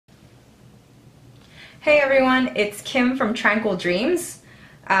Hey everyone, it's Kim from Tranquil Dreams.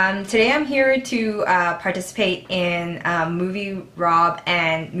 Today I'm here to participate in MovieRob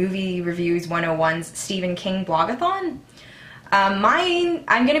and Movie Reviews 101's Stephen King Blogathon. I'm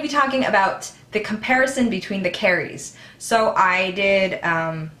going to be talking about the comparison between the Carries. So I did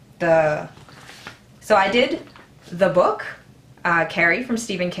the book Carrie from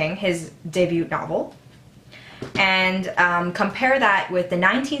Stephen King, his debut novel, and compare that with the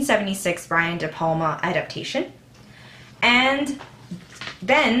 1976 Brian De Palma adaptation, and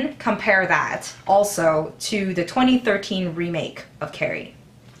then compare that also to the 2013 remake of Carrie.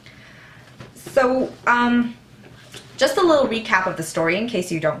 So just a little recap of the story in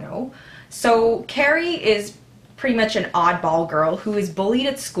case you don't know. So Carrie is pretty much an oddball girl who is bullied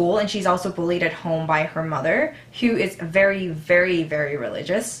at school, and she's also bullied at home by her mother, who is very, very, very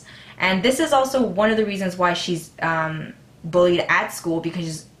religious. And this is also one of the reasons why she's bullied at school,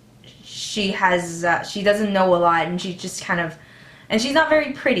 because she doesn't know a lot, and she just and she's not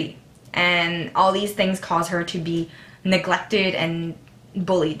very pretty, and all these things cause her to be neglected and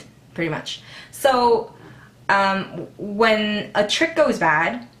bullied, pretty much. So when a trick goes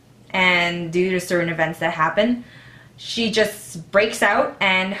bad, and due to certain events that happen, she just breaks out,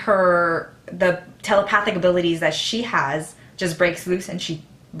 and the telepathic abilities that she has just breaks loose, and she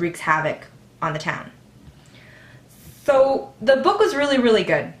wreaks havoc on the town. So the book was really, really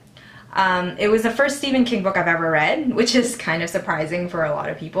good. It was the first Stephen King book I've ever read, which is kind of surprising for a lot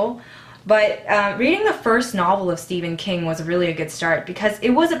of people. But reading the first novel of Stephen King was really a good start, because it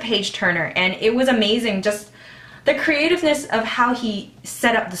was a page-turner, and it was amazing, just the creativeness of how he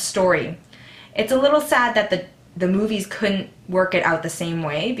set up the story. It's a little sad that the movies couldn't work it out the same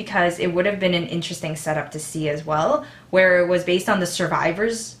way, because it would have been an interesting setup to see as well, where it was based on the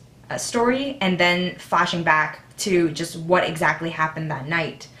survivors' story and then flashing back to just what exactly happened that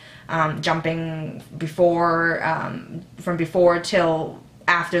night, jumping from before till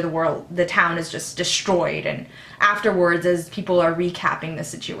after the town is just destroyed, and afterwards as people are recapping the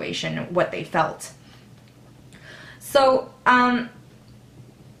situation, what they felt. So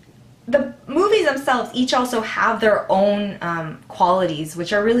the movies themselves each also have their own qualities,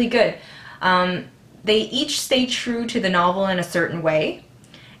 which are really good. They each stay true to the novel in a certain way,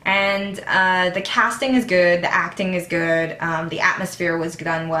 and the casting is good, the acting is good, the atmosphere was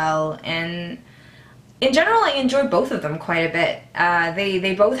done well, and in general I enjoyed both of them quite a bit.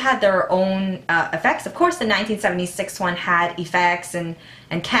 They both had their own effects. Of course the 1976 one had effects and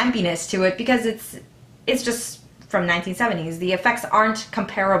campiness to it, because it's just from 1970s. The effects aren't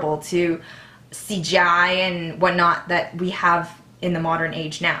comparable to CGI and whatnot that we have in the modern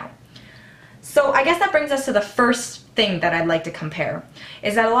age now. So I guess that brings us to the first thing that I'd like to compare,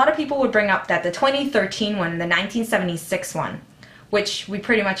 is that a lot of people would bring up that the 2013 one and the 1976 one, which we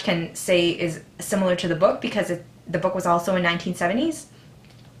pretty much can say is similar to the book because the book was also in 1970s,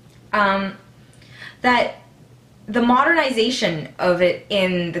 that the modernization of it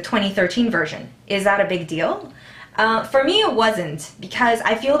in the 2013 version, is that a big deal? For me it wasn't, because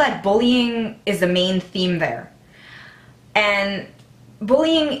I feel that bullying is the main theme there. And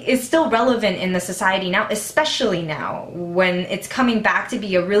bullying is still relevant in the society now, especially now, when it's coming back to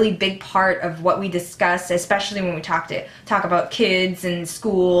be a really big part of what we discuss, especially when we talk about kids and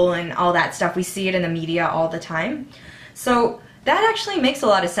school and all that stuff. We see it in the media all the time. So that actually makes a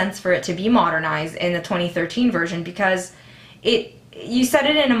lot of sense for it to be modernized in the 2013 version, because you set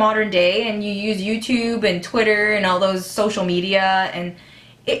it in a modern day, and you use YouTube and Twitter and all those social media, and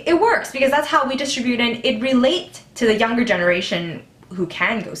it works, because that's how we distribute, and it relates to the younger generation who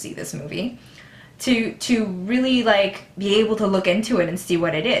can go see this movie, to really be able to look into it and see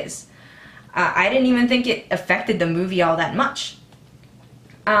what it is. I didn't even think it affected the movie all that much.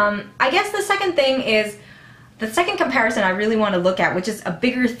 I guess the second thing is, the second comparison I really want to look at, which is a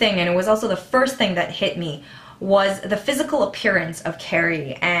bigger thing, and it was also the first thing that hit me, was the physical appearance of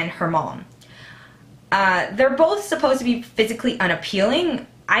Carrie and her mom. They're both supposed to be physically unappealing.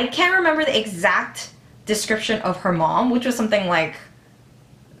 I can't remember the exact description of her mom, which was something like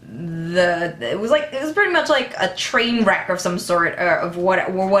it was pretty much like a train wreck of some sort, or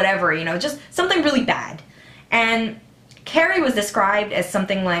whatever, you know, just something really bad. And Carrie was described as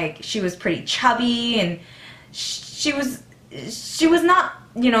something like she was pretty chubby, and she was not,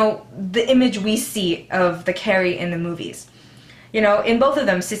 you know, the image we see of the Carrie in the movies. You know, in both of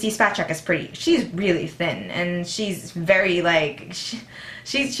them, Sissy Spacek is she's really thin, and she's very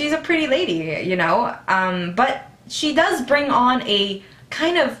she's a pretty lady, you know, but she does bring on a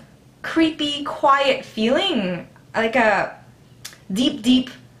kind of creepy, quiet feeling, like a deep,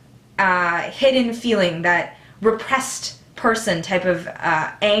 hidden feeling that repressed person type of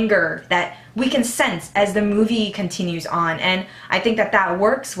anger that we can sense as the movie continues on, and I think that that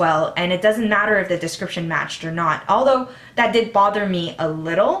works well, and it doesn't matter if the description matched or not, although that did bother me a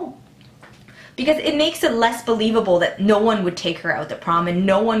little because it makes it less believable that no one would take her out to prom and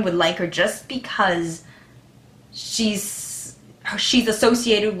no one would like her just because she's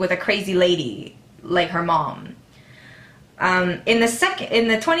associated with a crazy lady like her mom. In the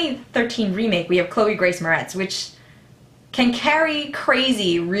 2013 remake, we have Chloe Grace Moretz, which can carry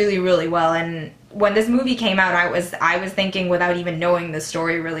crazy really, really well. And when this movie came out, I was thinking, without even knowing the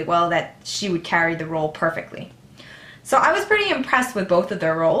story really well, that she would carry the role perfectly. So I was pretty impressed with both of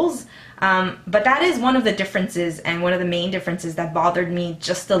their roles. But that is one of the differences, and one of the main differences that bothered me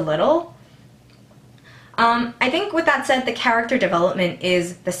just a little. I think with that said, the character development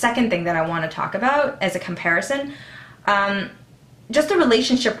is the second thing that I want to talk about as a comparison. Just the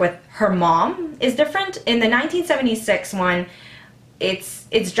relationship with her mom is different. In the 1976 one,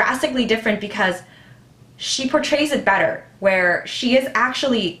 it's drastically different because she portrays it better, where she is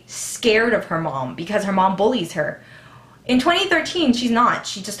actually scared of her mom because her mom bullies her. In 2013, she's not.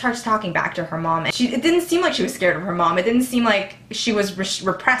 She just starts talking back to her mom. And it didn't seem like she was scared of her mom. It didn't seem like she was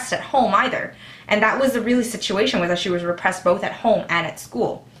repressed at home either. And that was the really situation, was that she was repressed both at home and at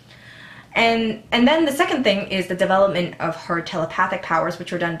school. And then the second thing is the development of her telepathic powers,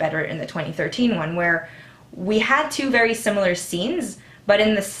 which were done better in the 2013 one, where we had two very similar scenes, but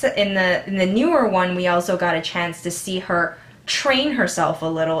in the newer one, we also got a chance to see her train herself a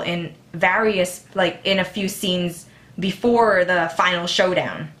little in various, like in a few scenes before the final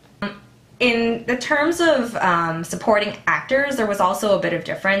showdown. In the terms of supporting actors, there was also a bit of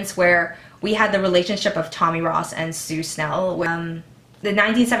difference where we had the relationship of Tommy Ross and Sue Snell. The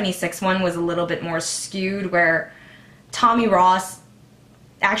 1976 one was a little bit more skewed, where Tommy Ross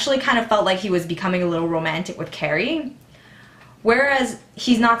actually kind of felt like he was becoming a little romantic with Carrie, whereas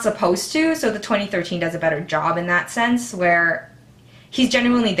he's not supposed to, so the 2013 does a better job in that sense, where he's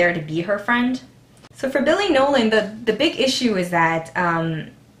genuinely there to be her friend. So for Billy Nolan, the big issue is that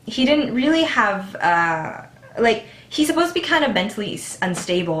he didn't really have, like, he's supposed to be kind of mentally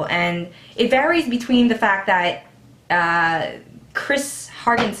unstable, and it varies between the fact that Chris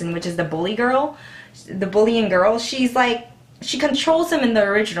Hargensen, which is the bullying girl, she controls him in the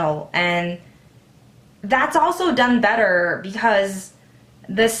original, and that's also done better because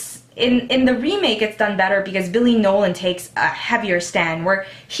in the remake it's done better because Billy Nolan takes a heavier stand, where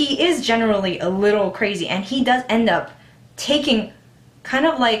he is generally a little crazy, and he does end up taking, kind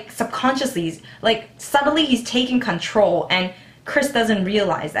of like subconsciously, like subtly, he's taking control, and Chris doesn't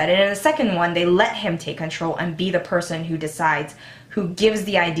realize that. And in the second one, they let him take control and be the person who decides, who gives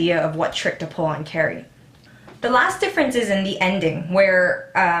the idea of what trick to pull on Carrie. The last difference is in the ending,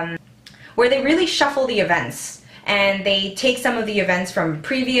 where they really shuffle the events, and they take some of the events from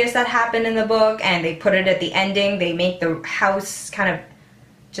previous that happened in the book, and they put it at the ending. They make the house kind of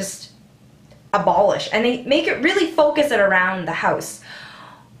just abolish, and they make it really focus it around the house.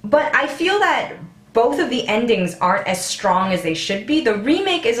 But I feel that both of the endings aren't as strong as they should be. The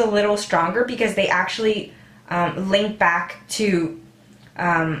remake is a little stronger because they actually link back to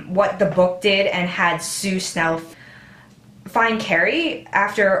what the book did and had Sue Snell find Carrie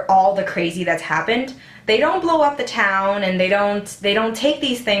after all the crazy that's happened. They don't blow up the town, and they don't take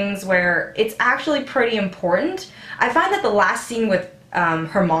these things where it's actually pretty important. I find that the last scene with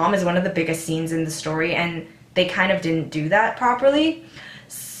her mom is one of the biggest scenes in the story, and they kind of didn't do that properly.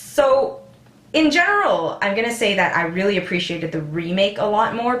 So in general, I'm going to say that I really appreciated the remake a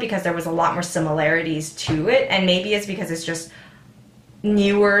lot more because there was a lot more similarities to it, and maybe it's because it's just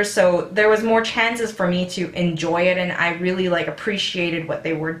newer, so there was more chances for me to enjoy it, and I really appreciated what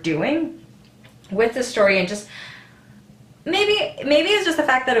they were doing with the story. And just maybe it's just the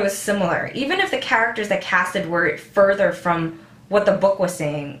fact that it was similar. Even if the characters that casted were further from what the book was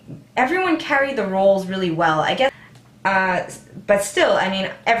saying, everyone carried the roles really well, I guess. But still, I mean,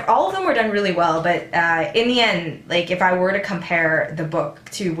 all of them were done really well, but in the end, if I were to compare the book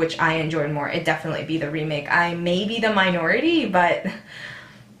to which I enjoyed more, it'd definitely be the remake. I may be the minority, but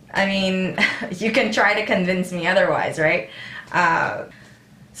I mean, you can try to convince me otherwise, right?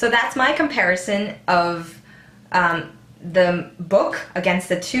 So that's my comparison of the book against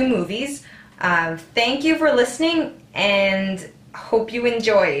the two movies. Thank you for listening, and hope you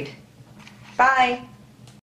enjoyed. Bye!